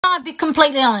I'd be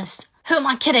completely honest. Who am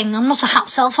I kidding? I'm not a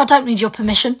house elf, I don't need your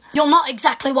permission. You're not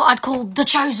exactly what I'd call the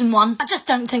chosen one. I just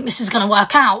don't think this is going to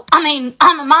work out. I mean,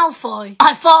 I'm a Malfoy.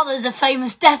 My father's a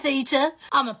famous Death Eater.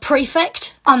 I'm a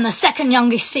prefect. I'm the second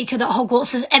youngest Seeker that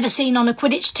Hogwarts has ever seen on a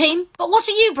Quidditch team. But what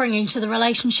are you bringing to the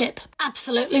relationship?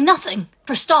 Absolutely nothing.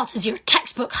 For starters, you're a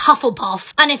textbook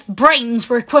Hufflepuff. And if brains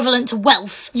were equivalent to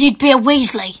wealth, you'd be a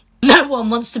Weasley. No one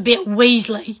wants to be a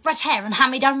Weasley. Red hair and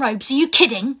hand-me-down robes, are you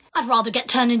kidding? I'd rather get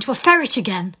turned into a ferret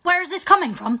again. Where is this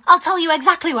coming from? I'll tell you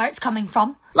exactly where it's coming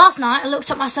from. Last night I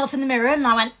looked at myself in the mirror and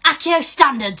I went, Accio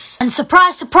standards. And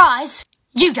surprise, surprise,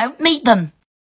 you don't meet them.